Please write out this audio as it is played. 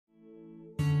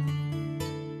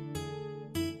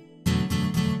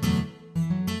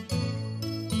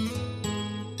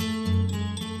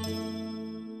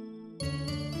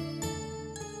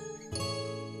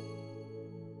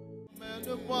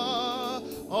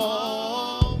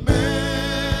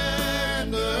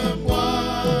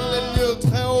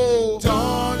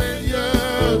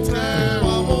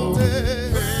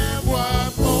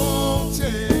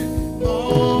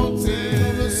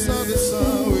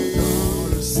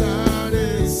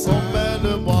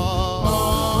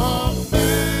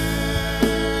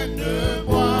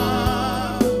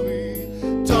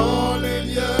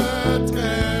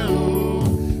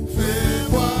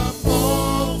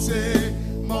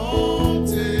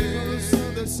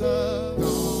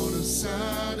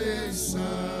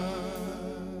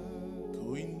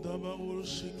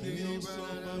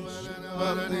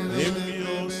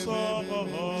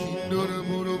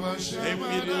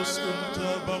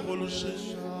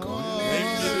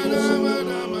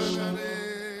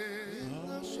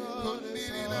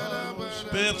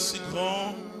Père si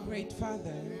grand, Great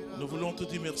Father, nous voulons te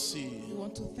dire merci we want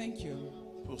to thank you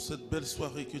pour cette belle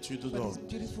soirée que tu nous for donnes.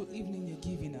 this beautiful evening you're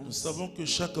giving Nous us. savons que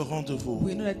chaque rendez-vous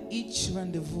We know that each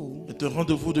rendezvous est un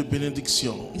rendez-vous de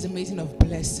bénédiction is a meeting of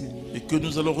blessing. et que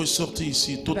nous allons ressortir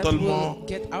ici That totalement we'll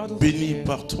get out of bénis here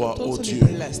par toi, ô totally Dieu.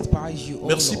 blessed by you, oh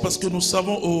Merci Lord. parce que nous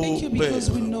savons, ô Thank you Père,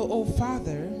 because we know, oh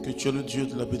Father, que tu es le Dieu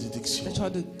de la bénédiction. that you are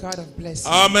the God of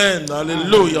blessing. Amen,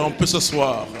 alléluia, on peut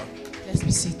s'asseoir. Let's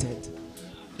be seated.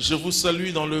 Je vous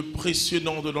salue dans le précieux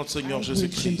nom de notre Seigneur I greet you in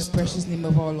the Jésus-Christ. precious name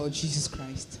of our Lord Jesus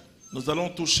Christ. Nous allons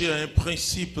toucher à un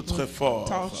principe très fort.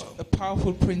 Touch a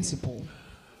powerful principle.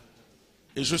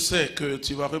 Et je sais que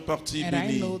tu vas repartir And I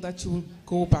béni. know that you will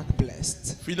go back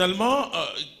blessed. Finalement,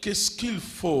 qu'est-ce qu'il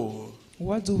faut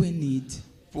What do we need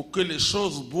pour que les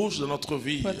choses bougent dans notre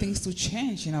vie? for things to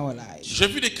change in our lives? J'ai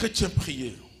vu des chrétiens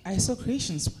prier. I saw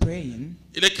Christians praying,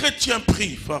 Et les chrétiens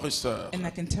prient, frères et sœurs. and I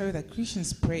can tell you that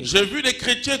Christians pray. J'ai vu des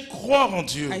chrétiens croire en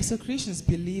Dieu. I saw Christians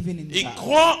believing in Ils God.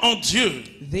 croient en Dieu.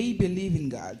 They believe in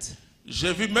God.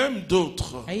 J'ai vu même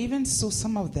d'autres I even saw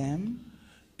some of them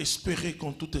espérer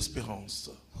contre toute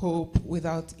espérance. hope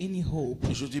without any hope.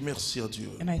 Et je dis merci à Dieu.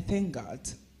 And I thank God.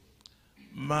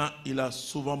 Mais il a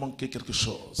souvent manqué quelque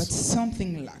chose. But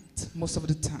something lacked most of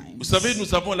the time. Vous savez,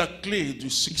 nous avons la clé du You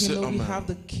succès know, en we main. have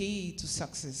the key to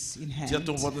success in Dis à hand.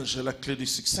 ton voisin, j'ai la clé du Tell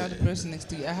succès. the person next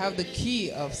to you, I have the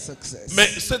key of success. Mais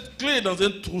cette clé est dans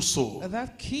un trousseau,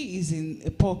 That key is in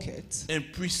a pocket, un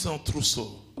puissant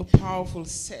trousseau. a powerful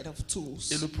set of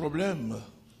tools. Et le problème,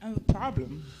 And the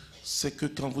problem c'est que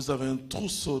quand vous avez un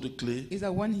trousseau de clés, is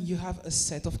that when you have a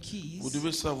set of vous keys,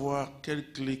 devez savoir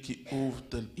quelle clé qui ouvre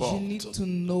telle you need porte. to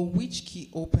know which key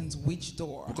opens which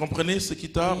door. Vous comprenez ce qui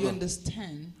Do you tarde?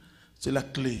 understand? C'est la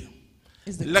clé.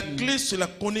 Is the La key. clé, c'est la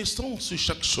connaissance sur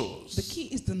chaque The chose. key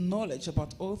is the knowledge about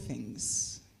all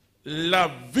things.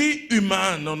 La vie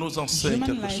humaine nous enseigne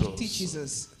Human quelque life teaches chose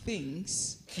us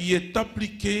things, qui est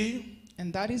appliqué and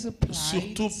that is applied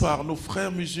surtout par nos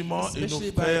frères musulmans et nos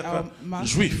especially by frères our Muslim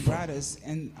juifs. brothers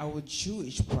and our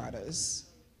Jewish brothers.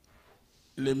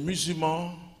 Les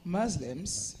musulmans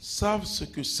Muslims savent ce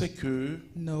que c'est que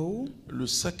know le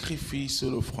sacrifice et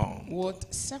l'offrande. what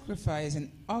sacrifice and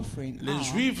offering Les are.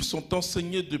 Juifs sont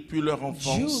enseignés depuis leur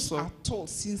enfance Jews are taught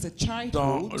since the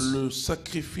dans childhood le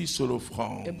sacrifice et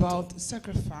l'offrande. about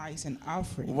sacrifice and Vous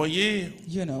offering. voyez,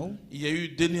 You know, il y a eu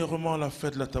dernièrement la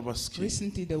fête de la Tabaski.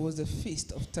 recently there was the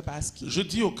feast of Tabaski. Je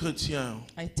dis aux chrétiens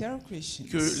I tell Christians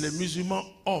que les musulmans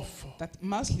offrent that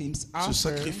Muslims ce offer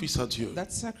sacrifice à Dieu. that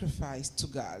sacrifice to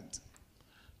God.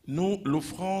 Nous,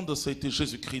 l'offrande, ça a été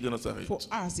Jésus-Christ de Nazareth. For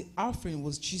us, the offering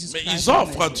was Jesus Mais Christ. ils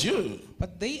offrent à of Nazareth. Dieu. But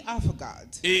they offer God.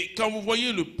 Et quand vous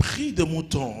voyez le prix des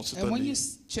moutons cette And when you année,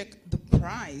 check the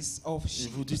price of et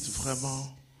vous dites sheep,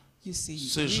 vraiment, you see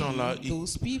ces gens-là, really,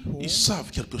 those people ils savent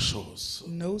quelque chose.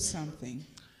 know something.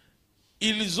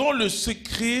 Ils ont le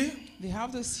secret They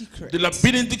have the secret de la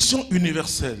bénédiction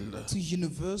universelle. to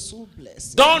universal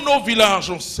blessing. Dans nos villages,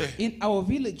 on sait In our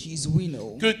villages, we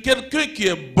know que quelqu'un qui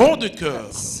est bon de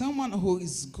cœur, someone who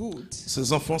is good,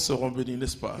 ses enfants seront bénis,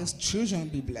 n'est-ce pas? his children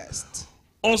will be blessed.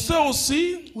 On sait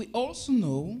aussi We also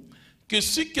know que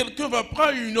si quelqu'un va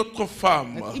prendre une autre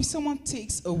femme that if someone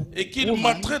takes a et qu'il woman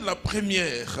maltraite la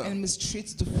première, and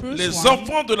mistreats the first les one,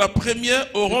 enfants de la première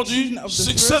auront du children of the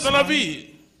succès first dans la one vie.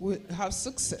 will have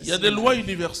success. Il y a des lois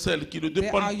universelles qui ne There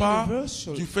are dépendent pas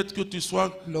universal du fait que tu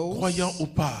sois laws croyant ou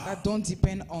pas. that don't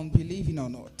depend on believing or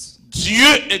not. Dieu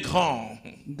est grand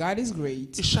God is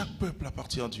great, et chaque peuple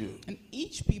appartient à Dieu. and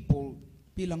each people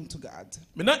belong to God.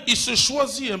 Maintenant, il se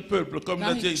choisit un peuple comme Now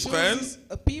l'a dit he Israël chooses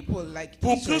a people like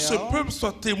pour que ce Israel, peuple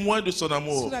soit témoin de son so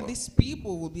amour. that these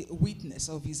people will be a witness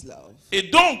of his love. Et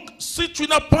donc, si tu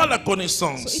n'as pas la So if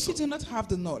connaissance, you do not have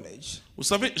the knowledge, Vous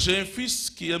savez, j'ai un fils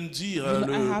qui aime dire, You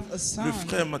know, I have a son, le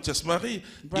frère Mathias Marie,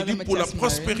 il Brother dit pour la Mathias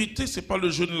prospérité, c'est pas le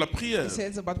jeûne et la prière. He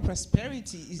says about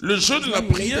prosperity. Le jeûne et la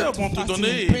prière vont te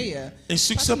donner un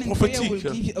succès prophétique.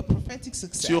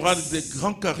 Tu auras des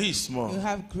grands charismes.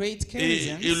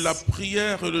 Et la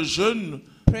prière et le jeûne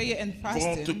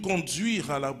vont te conduire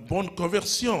à la bonne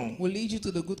conversion.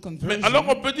 Mais alors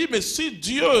on peut dire, mais si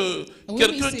Dieu,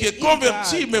 quelqu'un qui est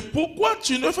converti, mais pourquoi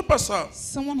tu ne fais pas ça?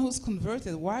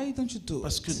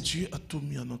 Parce que Dieu a tout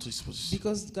mis à notre disposition.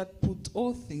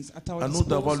 À nous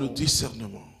d'avoir le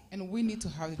discernement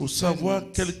pour savoir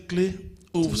quelle clé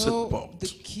ouvre cette porte.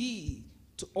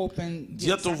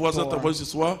 Dis à ton voisin, ta voisine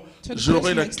ce soir,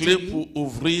 j'aurai la clé pour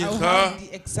ouvrir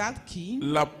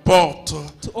la porte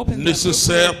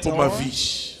nécessaire pour ma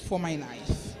vie.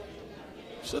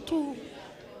 C'est tout.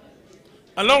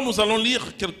 Alors nous allons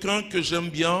lire quelqu'un que j'aime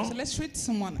bien.